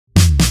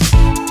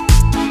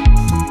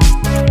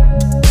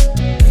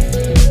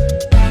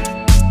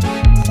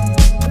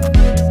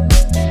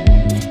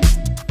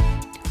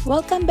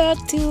Welcome back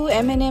to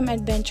M&M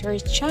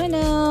Adventures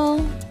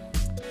channel.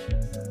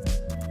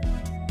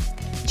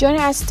 Join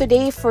us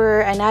today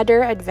for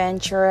another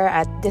adventure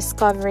at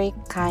Discovery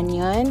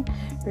Canyon,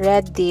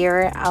 Red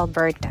Deer,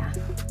 Alberta.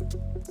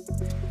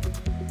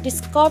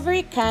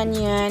 Discovery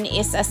Canyon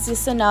is a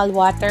seasonal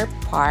water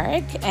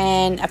park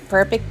and a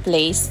perfect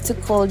place to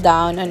cool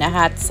down on a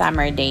hot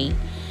summer day.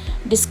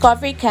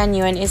 Discovery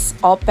Canyon is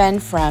open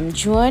from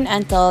June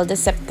until the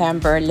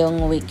September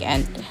long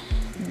weekend.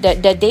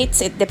 The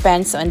dates, it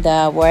depends on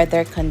the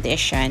weather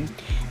condition.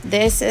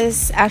 This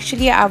is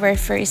actually our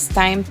first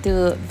time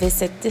to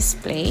visit this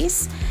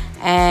place,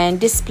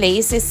 and this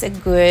place is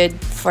good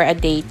for a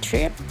day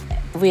trip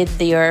with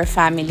your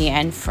family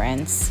and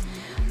friends.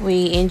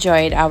 We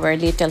enjoyed our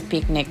little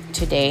picnic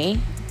today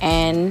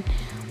and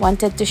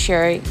wanted to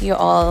share you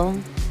all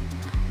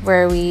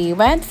where we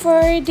went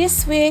for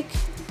this week.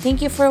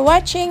 Thank you for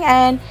watching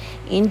and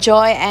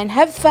enjoy and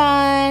have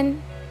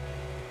fun.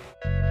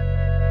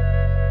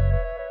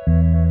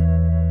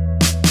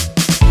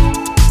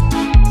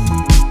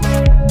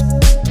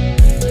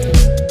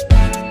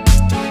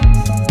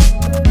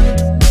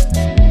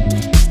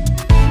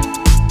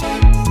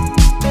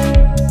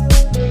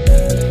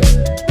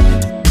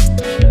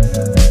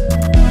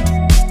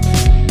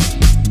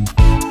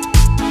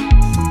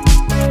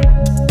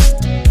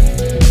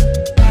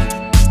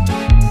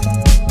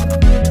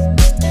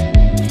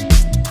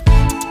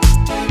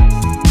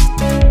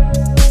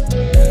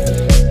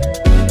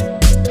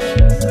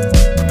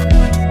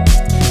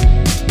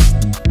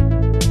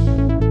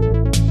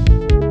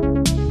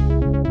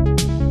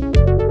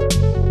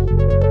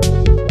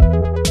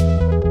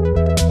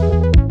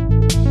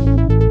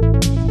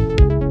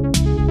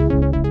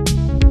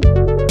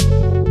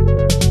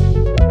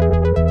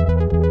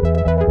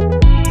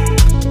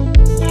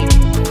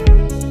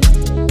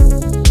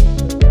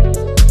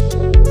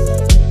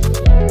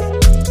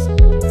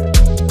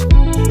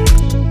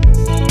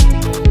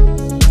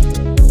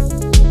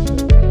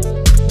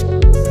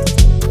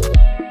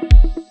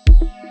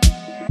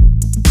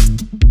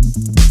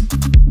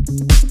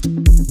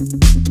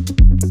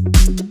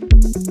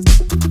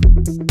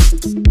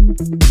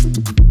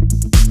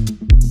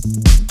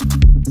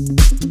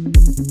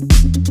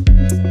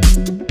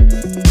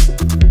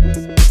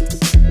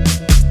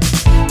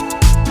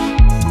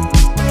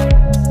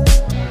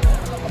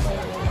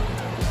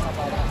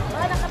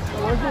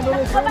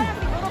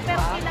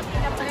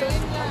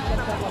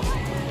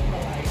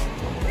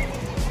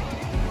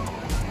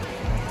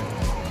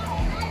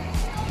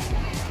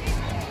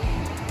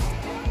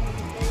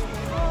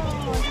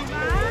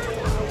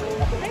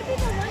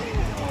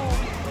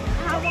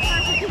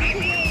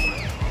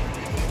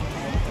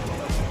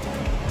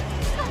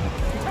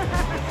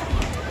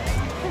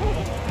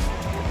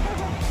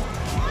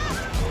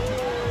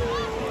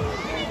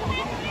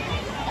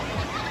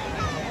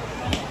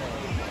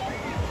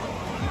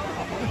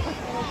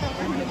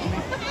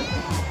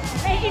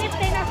 Inip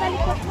tayo nasa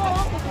likod mo,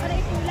 para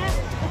itulang.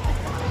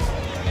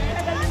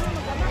 Tagal mo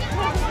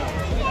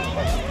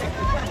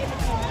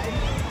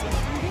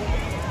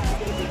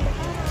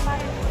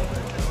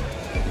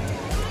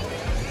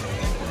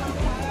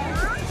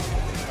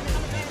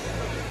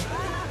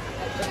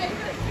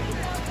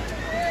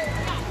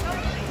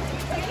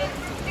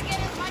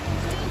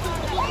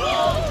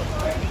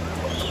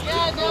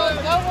Yeah, no,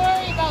 don't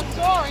worry about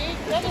soaring.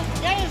 Get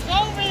us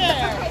over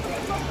there.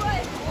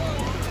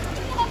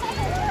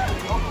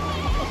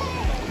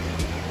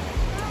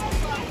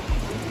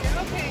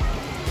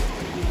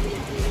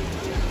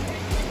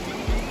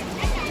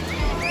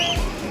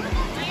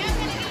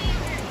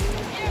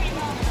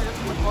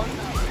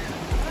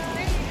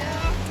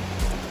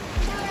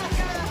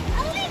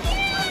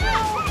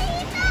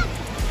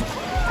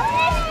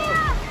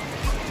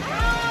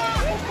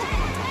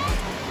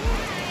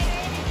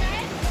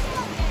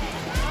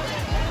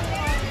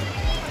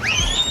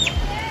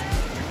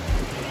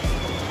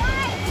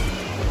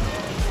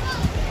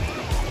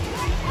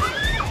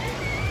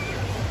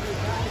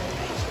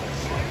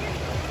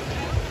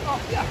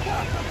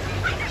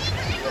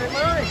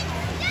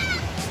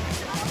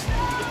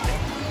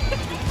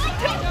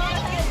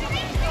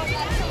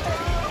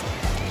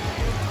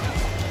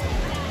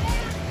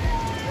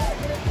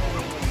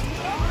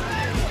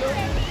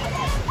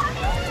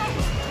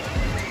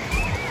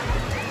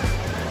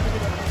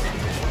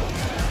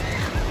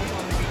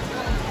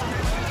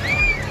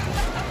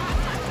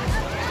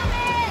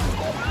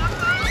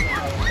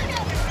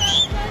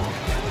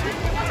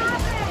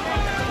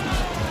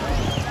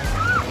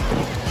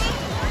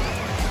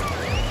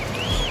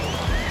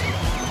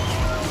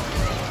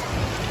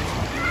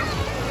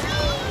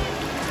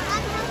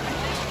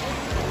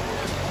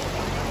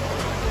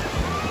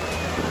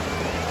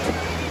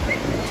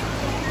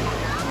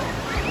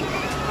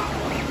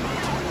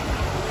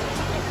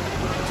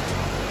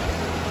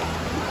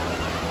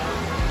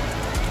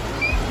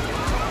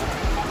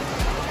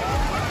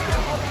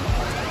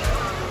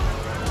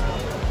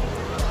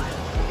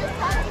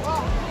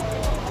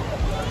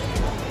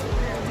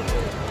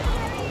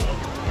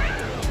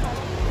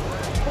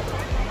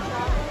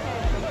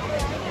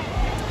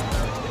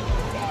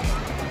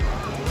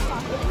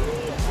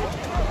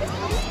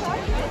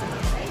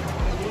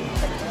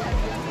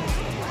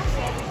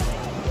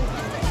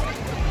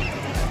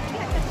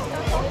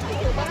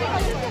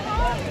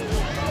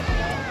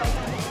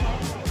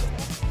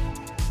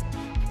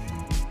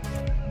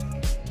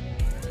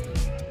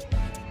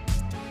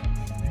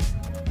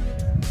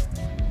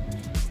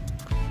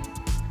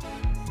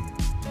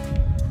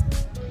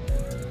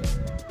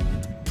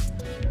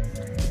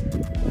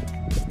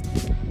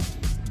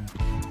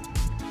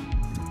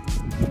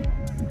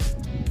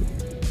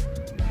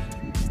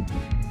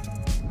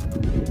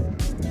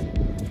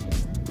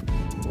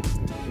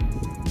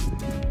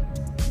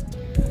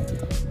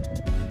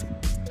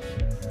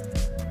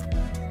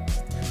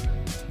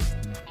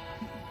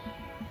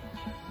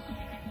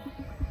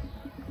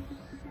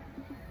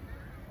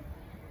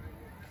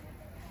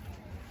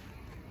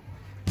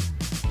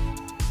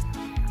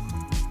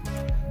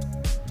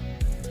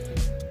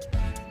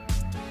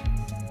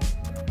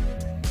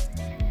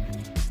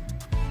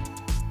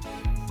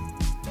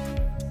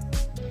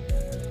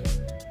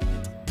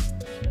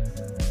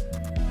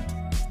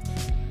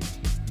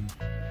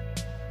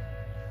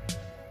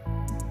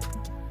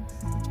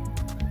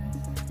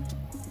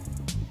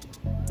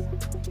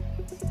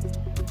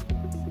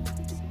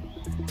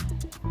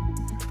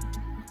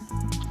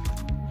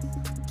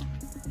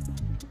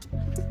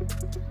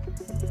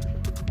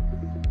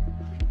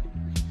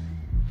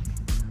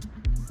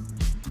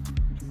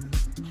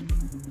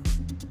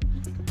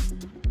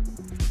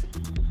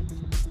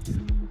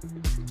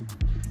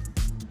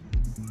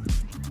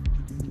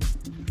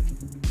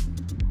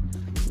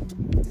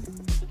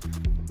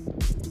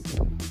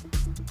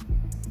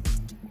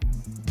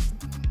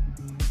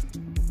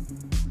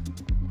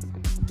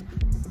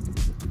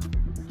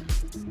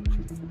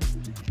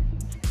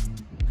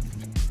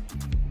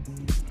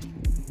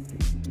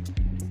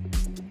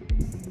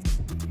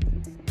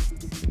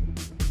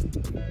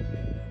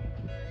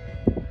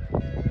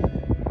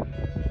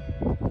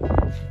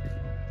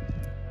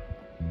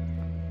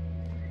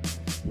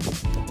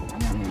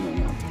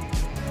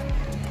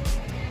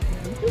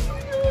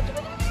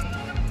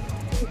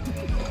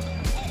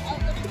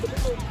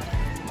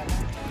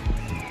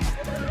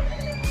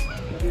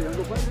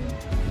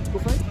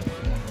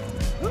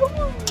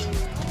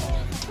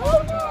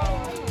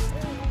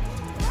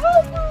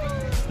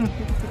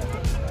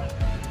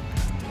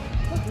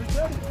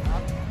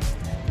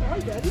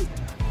 Daddy.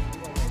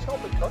 Just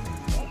help it cook.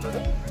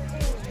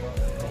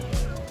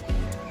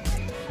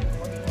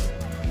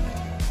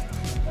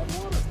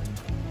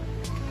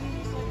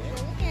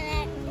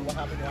 What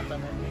happened one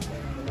time when we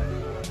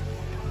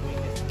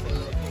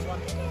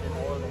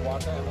all the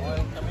water and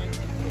oil come in?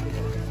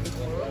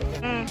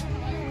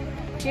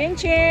 Chin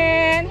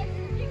Chin!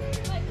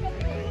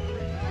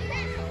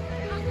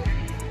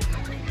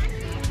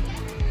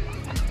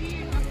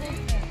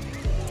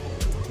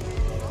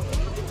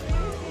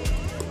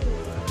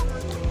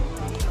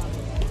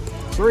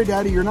 Sorry,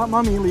 Daddy, you're not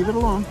mommy. Leave it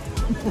alone.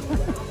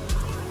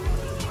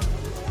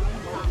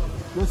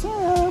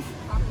 Joseph!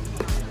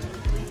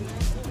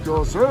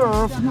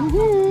 Joseph!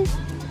 Yoo-hoo!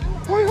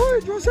 Hoi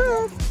hoi,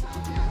 Joseph!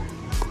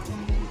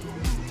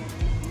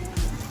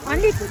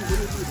 Only this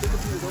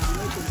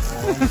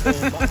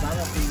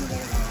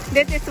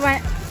is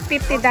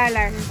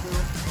 $50.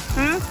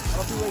 Hmm?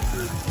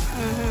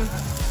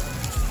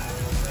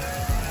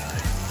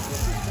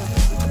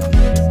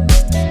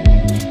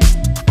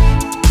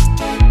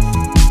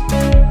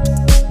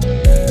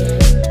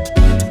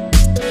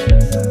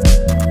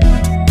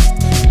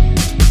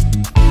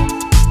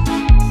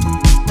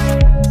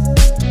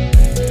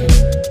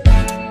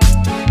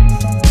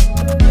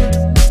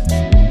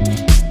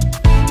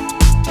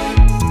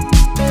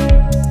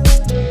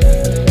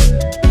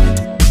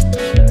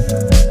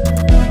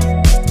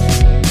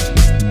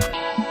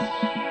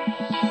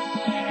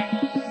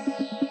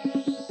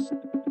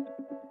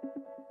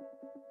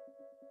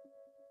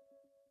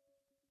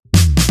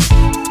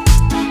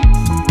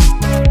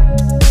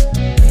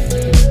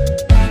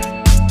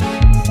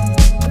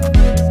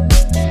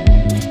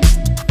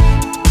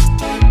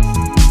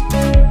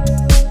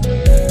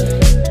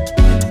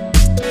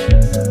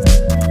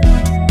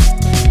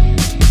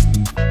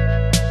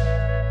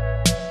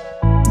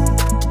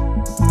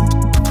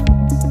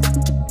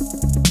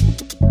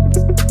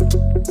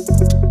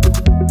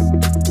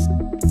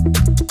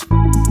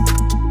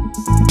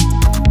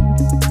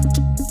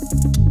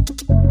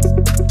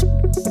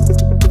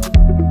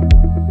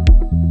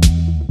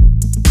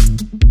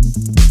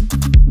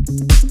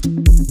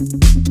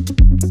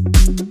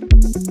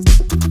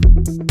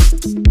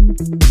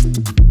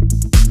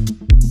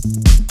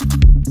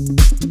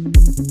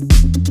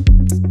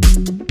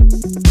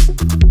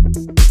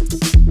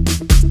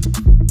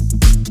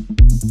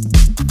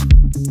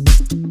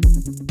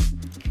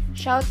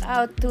 Shout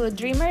out to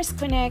Dreamers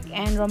Connect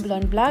and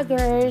Romblon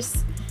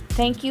Vloggers.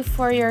 Thank you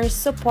for your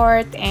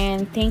support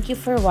and thank you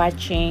for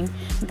watching.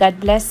 God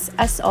bless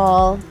us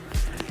all.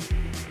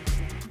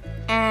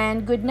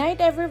 And good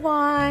night,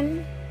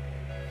 everyone.